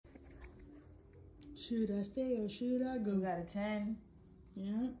Should I stay or should I go? We got a 10.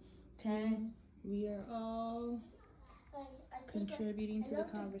 Yeah. 10. We are all contributing to the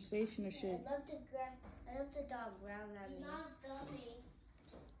conversation, or should I love the dog ground at me. Not dummy.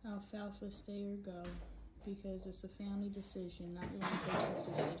 Alfalfa stay or go? Because it's a family decision, not one person's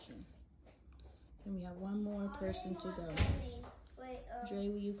decision. And we have one more person to go. Wait, Dre,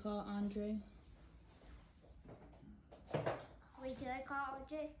 will you call Andre? Wait, can I call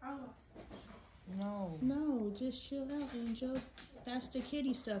Andre? No. No, just chill out, Angel. That's the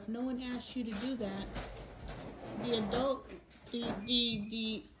kitty stuff. No one asked you to do that. The adult,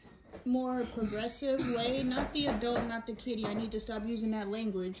 the more progressive way, not the adult, not the kitty. I need to stop using that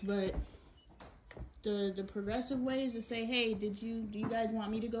language, but the progressive way is to say, hey, do you guys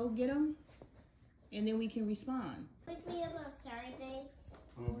want me to go get them? And then we can respond. Wake me up on Saturday.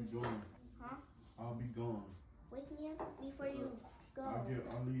 I'll be gone. Huh? I'll be gone. Wake me up before you go.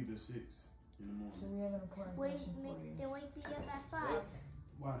 I'll leave at 6 in the morning. So we have an important question for you. Then wake me up at 5.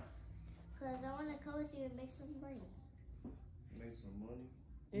 Why? Because I want to come with you and make some money. Make some money?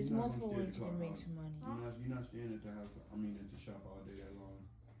 There's You're not multiple gonna stay ways at you the can car make all- some money. You're not staying at the house. At the shop all day that long.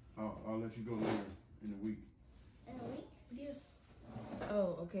 I'll let you go later in the week. In a week? Yes.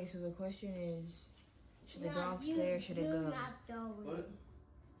 Oh, okay. So the question is, should the dog stay or should it go? What?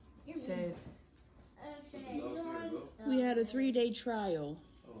 Said We had a 3-day trial,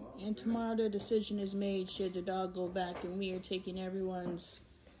 Oh, wow. and tomorrow the decision is made should the dog go back, and we are taking everyone's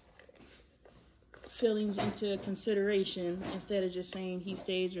feelings into consideration instead of just saying he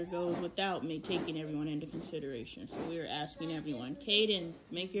stays or goes without me taking everyone into consideration. So we are asking everyone. Caden,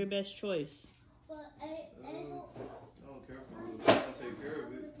 make your best choice. But I don't care for it. Y'all gonna take care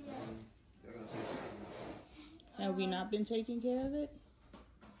of it. Y'all gonna take care of it. Have we not been taking care of it?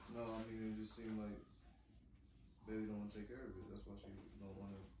 No, I mean, it just seemed like Bailey don't want to take care of it. That's why she don't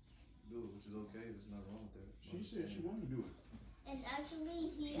want to do it, which is okay. There's nothing wrong with that. She said she wanted to do it. and actually,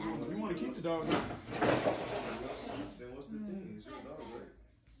 he You actually. want to keep the dog? Then what's the thing? It's your dog,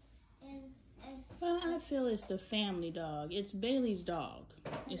 right? And Well, I feel it's the family dog. It's Bailey's dog.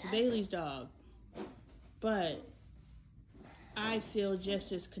 It's Bailey's dog. But I feel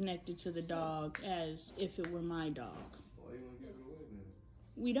just as connected to the dog as if it were my dog. Why you want to give it away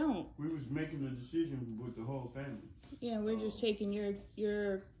then? We don't. We was making the decision with the whole family. Yeah, we're just taking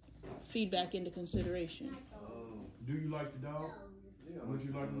your feedback into consideration. Oh, Do you like the dog? yeah. Would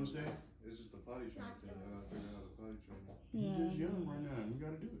you like him to stay? It's just a potty training thing. I gotta figure out how to potty train him. Yeah. He's just young right now. We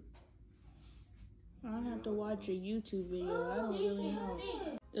got to do it. I'll have to watch a YouTube video. I don't really know.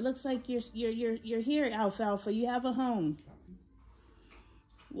 It looks like you're here, Alfalfa. You have a home.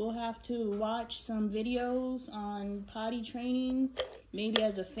 We'll have to watch some videos on potty training, maybe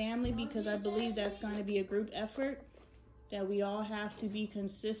as a family, because I believe that's going to be a group effort, that we all have to be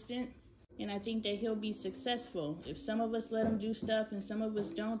consistent. And I think that he'll be successful. If some of us let him do stuff and some of us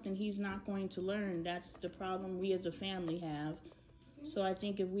don't, then he's not going to learn. That's the problem we as a family have. So I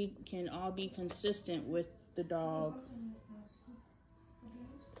think if we can all be consistent with the dog,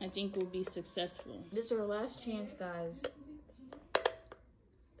 I think we'll be successful. this is our last chance, guys.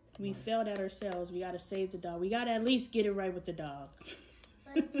 We failed at ourselves. We got to save the dog. We got to at least get it right with the dog.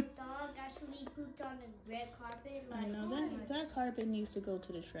 But the dog actually pooped on the red carpet. Like, I know that carpet needs to go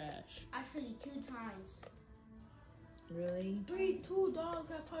to the trash. Actually, 2 times. Really? 2 dogs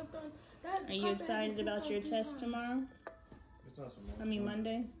got piped on. That Are you excited about your test tomorrow? It's not so much.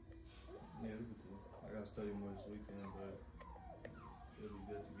 Monday? Yeah, it'll be cool. I gotta study more this weekend, but it'll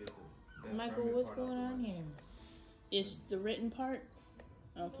be good to get the. Michael, what's going on here? It's the written part?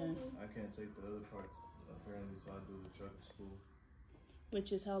 Okay. I can't take the other parts apparently, so I do the truck at school.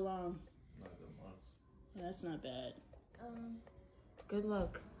 Which is how long? Like a month. Yeah, that's not bad. Good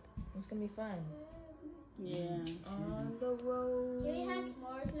luck. It's gonna be fun. Yeah. On the road.